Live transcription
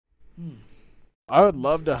I would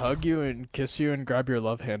love to hug you and kiss you and grab your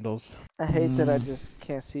love handles. I hate that I just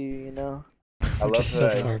can't see you, you know? I love just so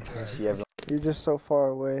far that. apart. You're just so far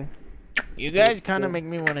away. You guys kind of make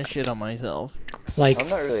me want to shit on myself. Like, I'm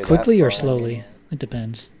not really quickly that or far. slowly? It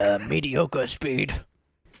depends. Mediocre speed.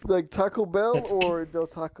 Like Taco Bell That's- or Del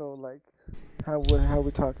Taco? Like, how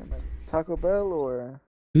we talking? Like Taco Bell or?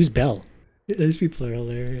 Who's Bell? Those people are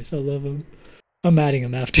hilarious. I love them. I'm adding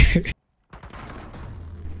him after.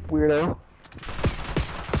 Weirdo.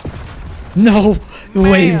 No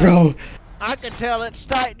way, bro. I can tell it's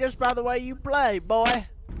tight just by the way you play, boy.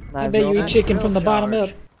 I bet you eat chicken from the bottom up.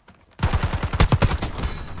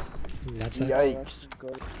 Ooh, that sucks. Yikes.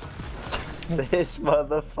 This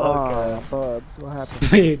motherfucker. Bubs, what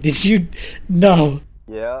happened? Wait, did you? No.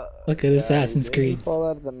 Yeah. Look at Assassin's Creed. Fall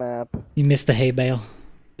out of the map. You missed the hay bale.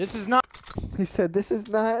 This is not. He said, "This is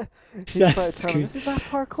not." Assassin's Creed. This is not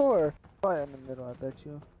parkour. Probably in the middle, I bet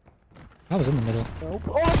you. I was in the middle. Nope.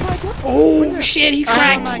 Oh, I tried to- Oh shit, he's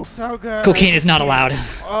cracked. Oh, so good. Cocaine is not allowed.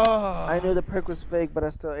 Oh. I knew the perk was fake, but I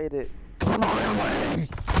still ate it.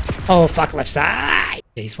 Oh fuck, left side.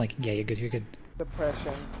 Yeah, he's flanking. Yeah, you're good. You're good.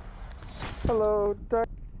 Depression. Hello,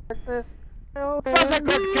 darkness. That was a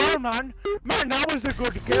good kill, man. Man, that was a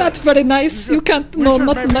good kill. Not very nice. You can't. We No, should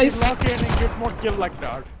not maybe nice. lock in and get more kill like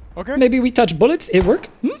that. Okay? Maybe we touch bullets. It work.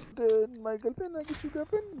 My girlfriend, I get you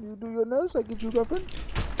girlfriend. You do your nose, I get you girlfriend.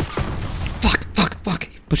 Fuck.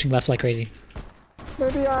 Pushing left like crazy.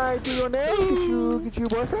 Maybe I do your nails, get you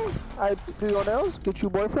boyfriend. I do your nails, get you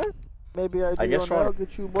boyfriend. Maybe I do your nails,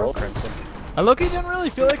 get you boyfriend. I look, he didn't really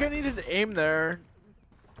feel like I needed to aim there.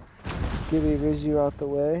 Give me Riz you out the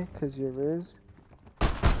way, cause you're Riz.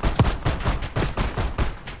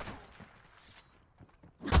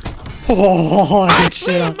 Oh, good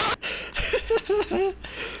shit up.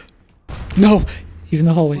 No, he's in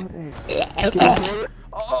the hallway.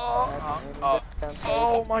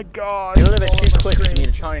 Oh my god. You're a little bit too quick for me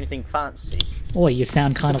to try anything fancy. Oh, you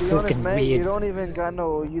sound kind of To be honest, fucking mate, you weird. don't even got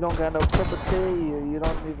no, you don't got no cup of tea,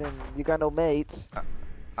 you got no mates.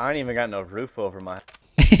 I ain't even got no roof over my.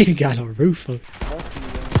 You got a roof.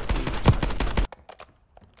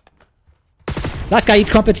 Last guy eats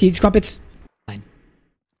crumpets. He eats crumpets. Fine.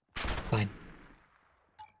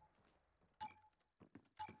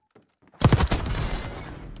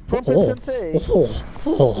 Crumpets and tea.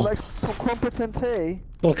 Oh. Like some crumpets and tea.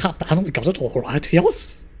 Well, I don't got it all right.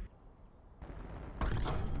 Yes.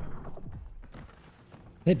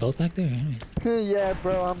 They both back there. Yeah,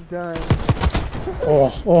 bro, I'm done.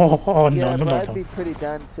 Oh, Yeah, no, but no, I'd no. be pretty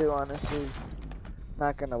done too, honestly.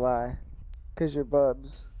 Not gonna lie. Cause you're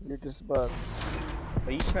bubs. You're just bubs.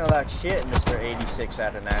 But you smell like shit, Mr. 86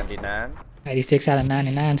 out of 99. 86 out of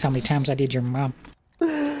 99. How many times I did your mom?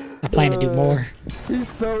 I plan to do more. He's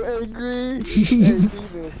so angry. Hey, Venus,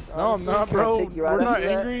 No, I'm honestly, not, can I bro. take you We're out not after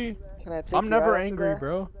that? angry. Can I take I'm you never out after angry, that?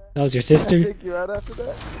 bro. That was your Can I sister? take you out after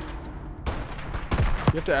that?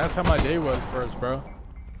 You have to ask how my day was first, bro.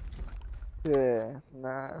 Yeah,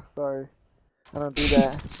 nah, sorry. I don't do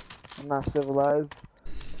that. I'm not civilized.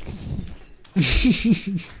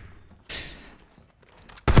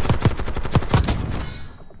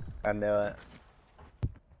 I know it.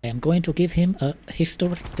 I am going to give him a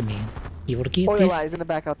hysterectomy. He will get Oh, yeah, this. he's in the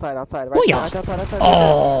back outside. Right Oh, yeah. outside.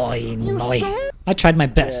 Oh, no. I tried my Yeah,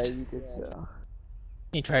 best. you did so.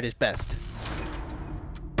 He tried his best.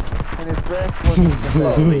 And his breast wasn't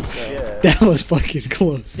Holy so. shit. That was fucking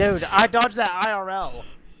close. Dude, I dodged that IRL.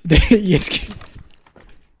 It's...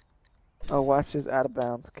 Oh, watch his out of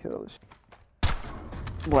bounds kill.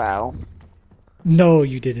 Wow. No,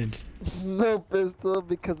 you didn't. No pistol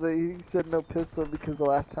because he said no pistol because the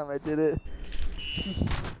last time I did it.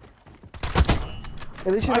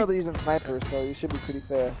 At least you know they're using snipers, so you should be pretty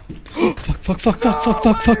fair. Fuck.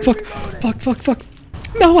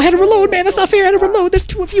 No, I had to reload, man. That's not fair. I had to reload. There's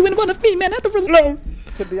two of you and one of me, man. I had to reload.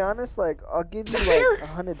 To be honest, like I'll give you like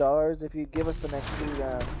 $100 if you give us the next 2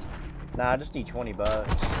 rounds. Nah, I just need 20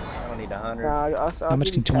 bucks. I don't need 100. Nah, I'll How much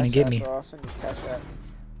give you can 20 Cash give App, me? or I'll send you Cash App.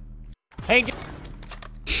 Hey,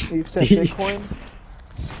 You said Bitcoin?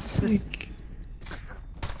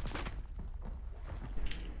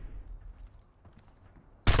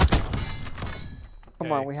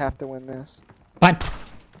 Come on, we have to win this. Fine.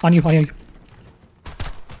 On you. Can't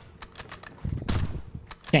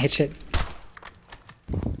hit shit.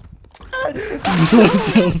 What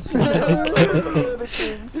the fuck?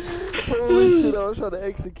 Holy shit, I was trying to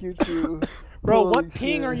execute you. bro, Holy what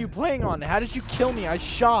ping shit. are you playing on? How did you kill me? I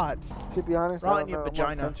shot. To be honest, Right I in don't your know. I'm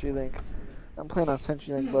vagina. on CenturyLink. I'm playing on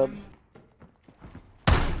CenturyLink, bubs.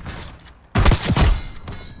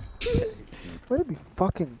 Way to be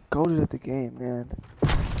fucking goated at the game, man.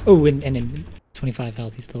 Oh, and in 25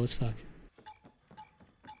 health, he's low as fuck.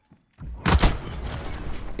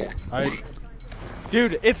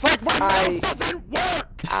 Dude, it's like my mouse doesn't work!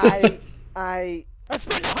 I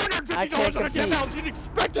spent $150 on a damn mouse, you'd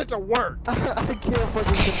expect it to work! I can't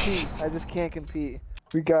fucking compete. I just can't compete.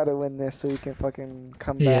 We gotta win this so we can fucking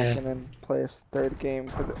come back and then play a third game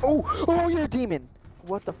for the— Oh, you're a demon!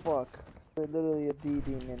 What the fuck? You're literally a D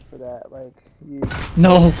demon for that. Like,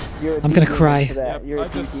 No! You're a I'm D gonna demon cry. for that. Yep, You're a I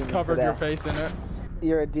D just demon covered for your that. face in it.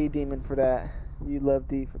 You're a D demon for that. You love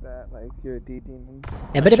D for that. Like, you're a D demon.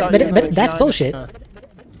 Yeah, but that's bullshit.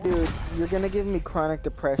 Dude, you're gonna give me chronic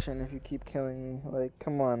depression if you keep killing me. Like,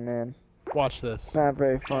 come on, man. Watch this. It's not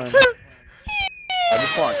very fun. I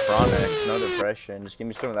just want chronic, no depression. Just give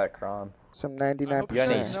me some of that cron. Some 99%. You got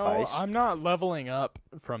any No, spice? I'm not leveling up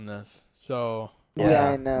from this, so... Yeah,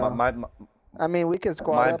 I know. My I mean, we can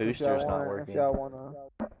squad my up booster's if not y'all working. wanna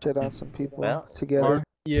shit on some people Well, together.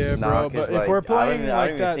 Yeah, Nah, bro, but 'cause, if like, we're I playing don't like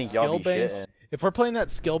even that think y'all be skill-based... shitting. If we're playing that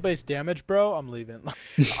skill-based damage, bro, I'm leaving.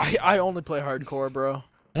 I only play hardcore, bro.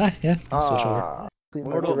 Ah, yeah, I'll switch over.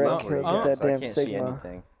 Mortal Red no, kills I with that I damn can't see Sigma.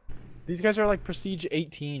 anything. These guys are like Prestige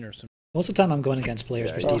 18 or something. Most of the time I'm going against players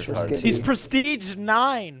Yeah, prestige yeah, 1. it's He's Prestige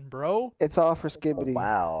 9, bro. It's all for Skibbity.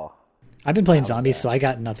 Wow. I've been playing zombies, so I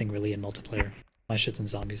got nothing really in multiplayer. My shit's in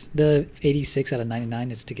zombies. The 86 out of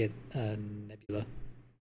 99 is to get Nebula.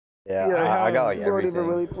 Yeah, I got like you don't everything. even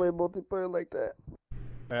really play multiplayer like that.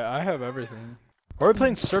 Yeah, I have everything. We're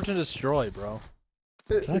playing Search and Destroy, bro.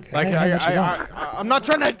 Fuck, Like I'm not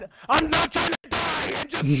trying to die. I'm just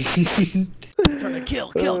trying to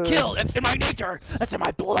kill. That's in my nature. That's in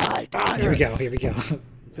my blood. Here we go.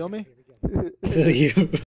 Feel me? Feel you.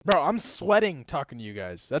 Bro, I'm sweating talking to you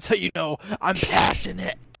guys. That's how you know I'm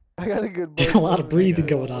passionate. I got a good buzz. A lot of breathing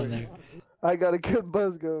going on there. I got a good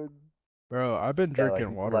buzz going. Bro, I've been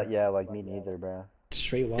drinking water. Like me neither, bro.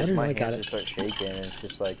 Straight water? My I got hands it. just start shaking, and it's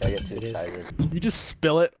just like I get too It is. excited. You just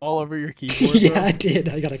spill it all over your keyboard, Yeah, bro. I did.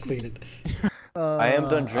 I gotta clean it. I am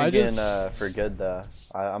done drinking just... for good though.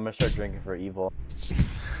 I'm gonna start drinking for evil.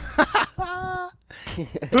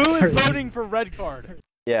 Who is voting for red card?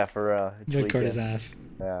 Yeah, for Red card is ass.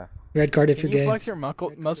 Yeah. Red card if Can you're you gay. flex your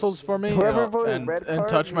muscles for me? Whoever voted red and card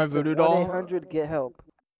touch my needs to voodoo doll? 1-800 get help.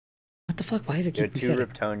 What the fuck? Why is it You're keep too resetting?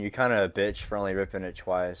 ripped tone. You kind of a bitch for only ripping it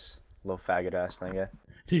twice. Little faggot ass nigga.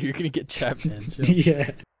 Dude, you're gonna get chat banned.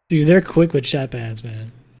 Yeah. Dude, they're quick with chat bans,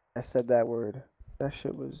 man. I said that word. That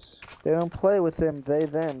shit was... They don't play with them, they,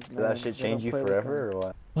 them. Did that shit change you forever or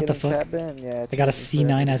what? What the fuck? Yeah, I got a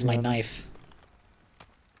C9 as my knife.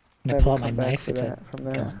 When I pull out my knife, it's a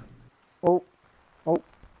gun. Oh.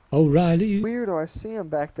 O'Reilly. Weirdo, I see him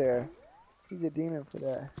back there. He's a demon for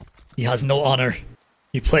that. He has no honor.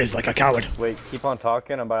 He plays like a coward. Wait, keep on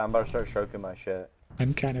talking. I'm about to start stroking my shit.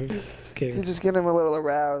 I'm kind of You're scared. just getting him a little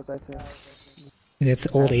aroused, I think. It's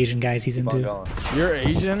the old Asian guys he's Keep on into. going. You're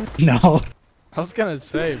Asian? No. I was gonna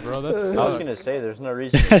say, bro, that I was sucks. gonna say there's no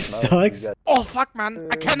reason. That to smoke. sucks. You got- Oh, fuck, man.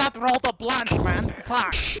 I cannot roll the blunt, man.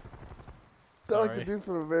 Fuck. Sound like Sorry. the dude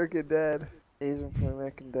from American Dad. Asian from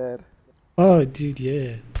American Dad. Oh, dude,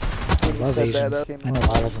 yeah. I love Set that Asians. up. I know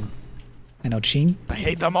all of them. I know Ching. I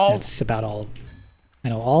hate them all. That's about all. I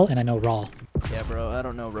know all, and I know Raw. Yeah, bro, I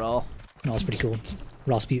don't know Raw. Raw's pretty cool.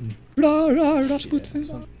 Rasputin. Rasputin.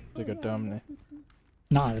 Sounds like a dumb name.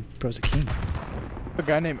 Nah, the bro's a king. A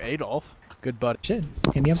guy named Adolf. Good buddy. Shit.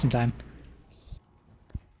 Hit me up sometime.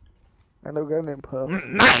 I know a guy named Puff.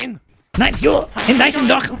 9! Nein, jo! In Dyson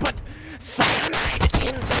Dock! Put cyanide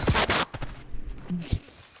in the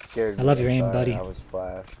Scared I love me, your aim, sorry, buddy. I was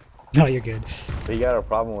flashed. No, you're good. If you got a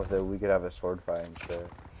problem with it, we could have a sword fight and shit.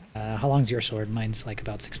 How long's your sword? Mine's like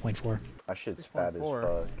about 6.4. My shit's fat as 6.4.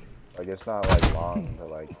 fuck. Like it's not like long, but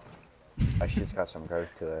like my shit's got some girth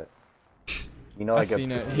to it. You know, I like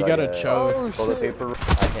seen it. He like got a choke. toilet paper. I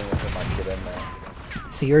can't even put my shit in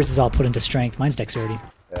there. See, yours is all put into strength. Mine's dexterity.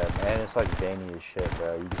 Yeah, man, it's like veiny as shit,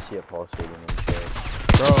 bro. You can see it pulsating and shit.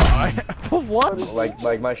 Bro, what?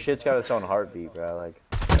 Like my shit's got its own heartbeat, bro. Like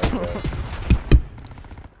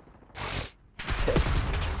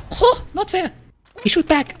Oh, not fair. He shoot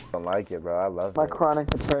back. I don't like it, bro. I love My it. chronic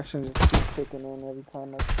depression just keeps kicking in every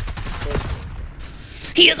time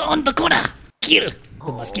He is on the corner. Kill.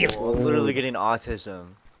 We must kill. I'm literally getting autism.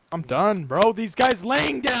 I'm done, bro. These guys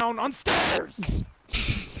laying down on stairs.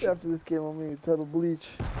 After this game, I'm gonna need a tub of bleach.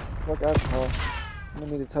 Fuck alcohol. I'm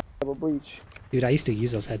gonna need a tub of bleach. Dude, I used to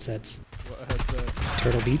use those headsets. What headset?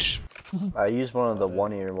 Turtle Beach. I used one of the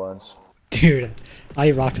one-ear ones. Dude,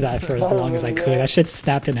 I rocked that for as long as I could. That shit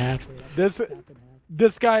snapped in half.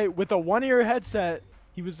 This guy with a one-ear headset,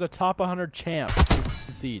 he was a top 100 champ.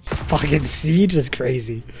 Siege. Fucking Siege is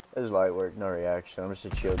crazy. It's light work, no reaction. I'm just a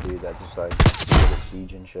chill dude that just like good at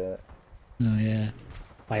siege and shit. Oh yeah,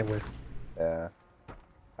 light work. Yeah.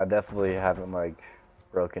 I definitely haven't like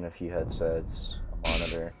broken a few headsets, a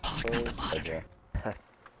monitor. Oh, I got the monitor. Yeah,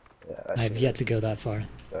 that I've shit yet to go that far.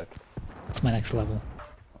 sucked. It's my next level.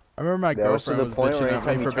 I remember my Yeah, it was to girlfriend the was point where bitching anytime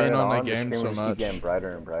at me you for turn being it on that on, the game screen so would just keep much. getting brighter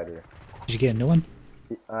and brighter. Did you get a new one?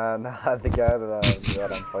 Nah, the guy that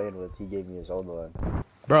I'm playing with, he gave me his old one.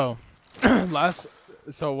 Bro,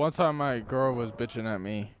 so one time my girl was bitching at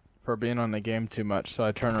me for being on the game too much, so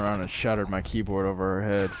I turned around and shattered my keyboard over her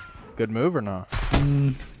head. Good move or not?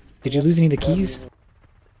 Did you lose any of the keys?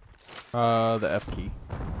 The F key.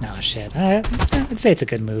 Nah, shit. I'd say it's a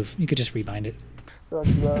good move. You could just rebind it.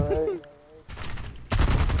 Sounds about right.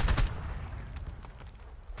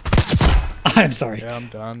 I'm sorry. Yeah, I'm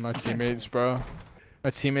done. My teammates, bro. My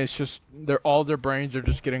teammates just, all their brains are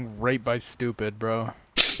just getting raped by stupid, bro.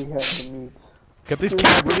 We have to meet. Get these Dude,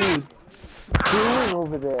 cameras! doing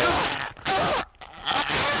over there?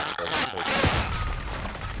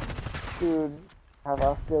 Dude, have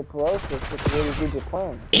osteoporosis. It's really good to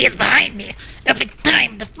plan. He's behind me every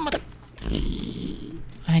time. The mother.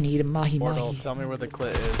 I need a mahi Portal, mahi. tell me where the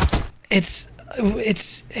clit is.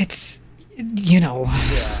 It's. You know.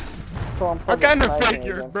 Yeah. So I'm I fucking kinda fighting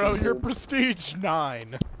figured, against bro. you, You're dude. prestige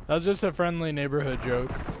 9. That was just a friendly neighborhood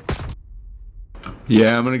joke.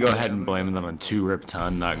 Yeah, I'm gonna go ahead and blame them on 2 rip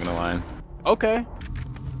ton, not gonna lie. Okay.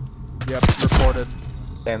 Yep, reported.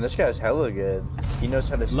 Damn, this guy's hella good. He knows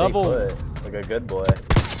how to stay Level. put, like a good boy.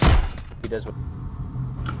 He does what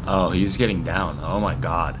Oh, he's getting down. Oh my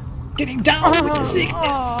god. Getting down with the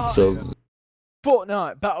sickness. So,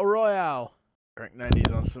 Fortnite Battle Royale. Rank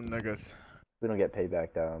 90s on some niggas. we don't get payback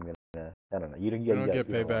though. I'm gonna, I don't know. You don't I get, don't get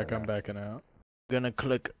payback, I'm backing out. Gonna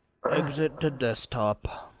click exit to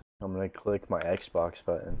desktop. I'm gonna click my Xbox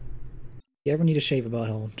button. You ever need to shave a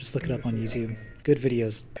butthole? Just look it up on YouTube. Good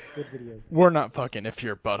videos. We're not fucking if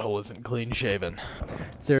your butthole isn't clean shaven.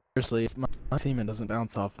 Seriously, if my semen doesn't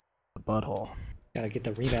bounce off the butthole, Gotta get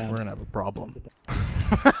the we're rebound. gonna have a problem.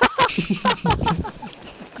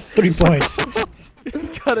 3 points.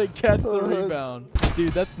 Gotta catch the rebound.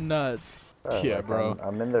 Dude, that's nuts. Yeah, Like, bro.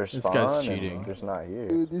 I'm in their This spawn guy's and cheating. they're just not here.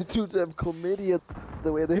 Dude, these dudes have chlamydia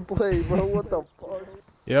the way they play, bro. What the fuck?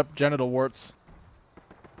 Yep, genital warts.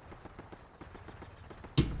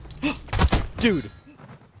 Dude,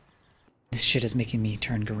 This shit is making me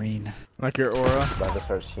turn green. like your aura. About to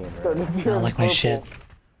start seeing That red. is I pure don't like my purple. shit.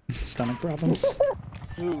 Stomach problems.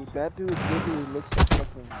 Dude, that dude literally looks like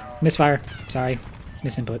fucking. Misfire. Sorry.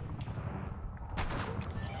 Misinput.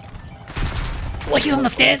 Oh, he's on the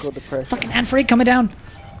stairs! Clinical depression. Fucking Anfrey coming down!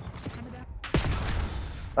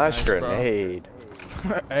 Nice bro. grenade.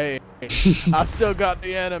 Hey, I still got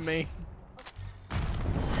the enemy.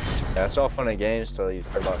 Yeah, it's all fun and games till you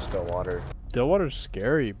heard about Stillwater. Stillwater's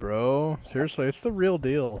scary, bro. Seriously, it's the real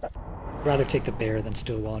deal. I'd rather take the bear than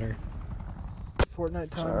Stillwater. Fortnite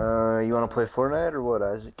time. You wanna play Fortnite or what,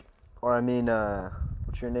 Isaac? Or I mean,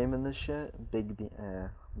 what's your name in this shit? Big B. I'm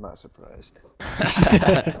not surprised.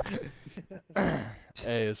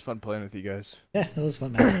 Hey, it was fun playing with you guys. Yeah, that was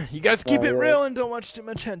fun, man. You guys keep Oh, it yeah. real and don't watch too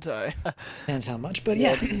much hentai. Depends how much, but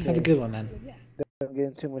yeah, have a good one, man. I'm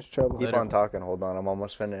getting too much trouble. Keep Later. on talking, hold on, I'm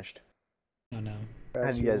almost finished. Oh no. How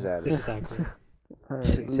you guys at This it? is awkward.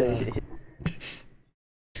 Alright, later.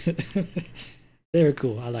 They were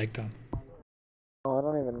cool, I liked them. Oh, I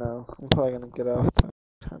don't even know. I'm probably gonna get off.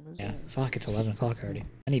 Time is Yeah, fuck, it's 11 o'clock already.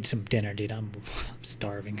 I need some dinner, dude. I'm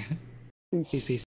starving. it? Peace, peace.